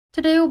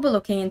Today we'll be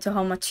looking into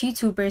how much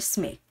YouTubers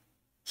make.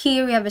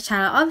 Here we have a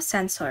channel of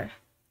Censor.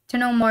 To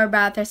know more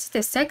about their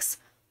statistics,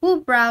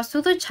 we'll browse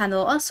to their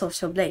channel on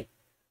Social Blade.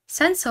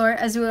 Censor,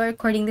 as we are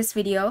recording this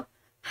video,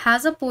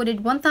 has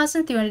uploaded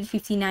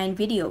 1,359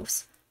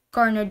 videos,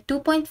 garnered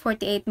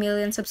 2.48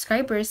 million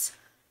subscribers,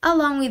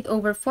 along with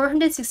over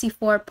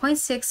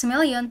 464.6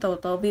 million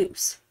total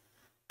views.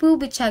 We'll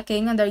be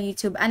checking on their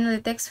YouTube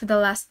analytics for the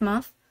last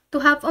month to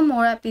have a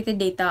more updated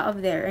data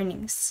of their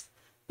earnings.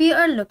 We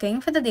are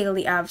looking for the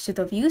daily average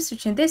total views,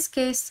 which in this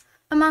case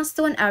amounts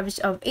to an average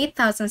of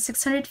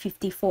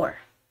 8,654.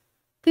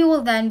 We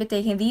will then be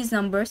taking these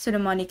numbers to the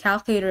money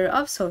calculator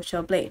of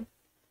Social Blade.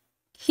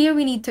 Here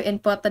we need to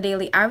input the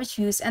daily average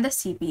views and the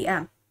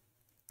CPM.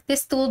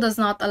 This tool does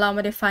not allow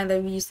modifying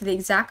the views to the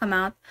exact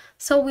amount,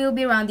 so we'll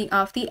be rounding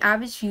off the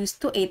average views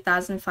to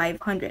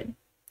 8,500.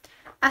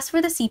 As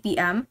for the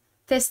CPM,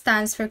 this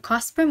stands for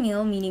cost per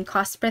mil, meaning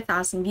cost per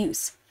 1,000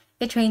 views.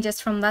 It ranges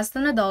from less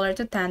than $1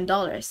 to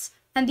 $10,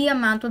 and the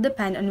amount will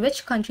depend on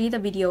which country the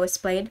video is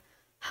played,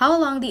 how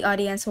long the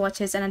audience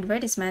watches an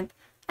advertisement,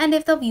 and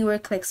if the viewer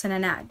clicks on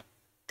an ad.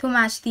 To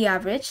match the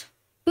average,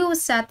 we will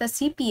set the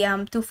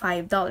CPM to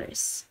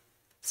 $5.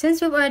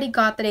 Since we've already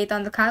got the data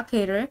on the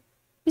calculator,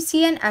 we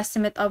see an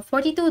estimate of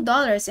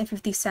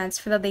 $42.50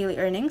 for the daily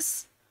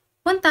earnings,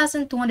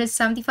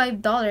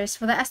 $1,275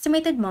 for the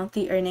estimated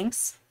monthly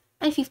earnings,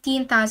 and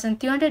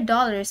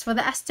 $15,300 for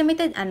the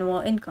estimated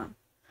annual income.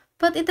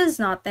 But it does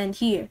not end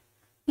here.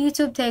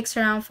 YouTube takes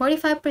around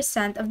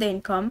 45% of the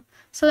income,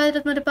 so let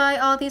us multiply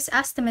all these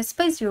estimates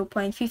by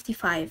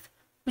 0.55,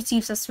 which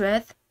leaves us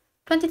with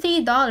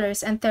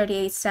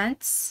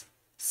 $23.38,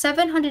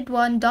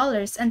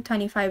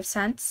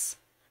 $701.25,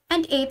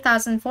 and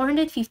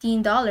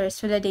 $8,415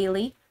 for the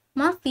daily,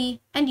 monthly,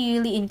 and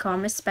yearly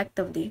income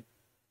respectively.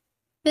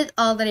 With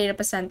all the data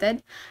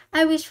presented,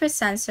 I wish for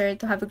Censor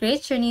to have a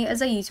great journey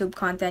as a YouTube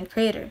content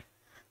creator.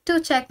 Do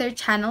check their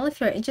channel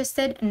if you're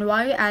interested, and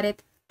while you're at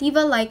it, leave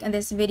a like on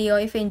this video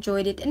if you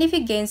enjoyed it and if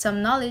you gained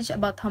some knowledge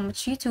about how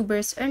much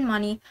YouTubers earn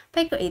money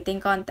by creating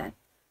content.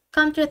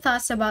 Comment your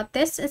thoughts about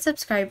this and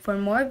subscribe for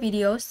more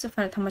videos to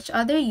find out how much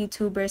other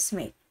YouTubers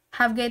make.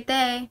 Have a great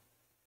day!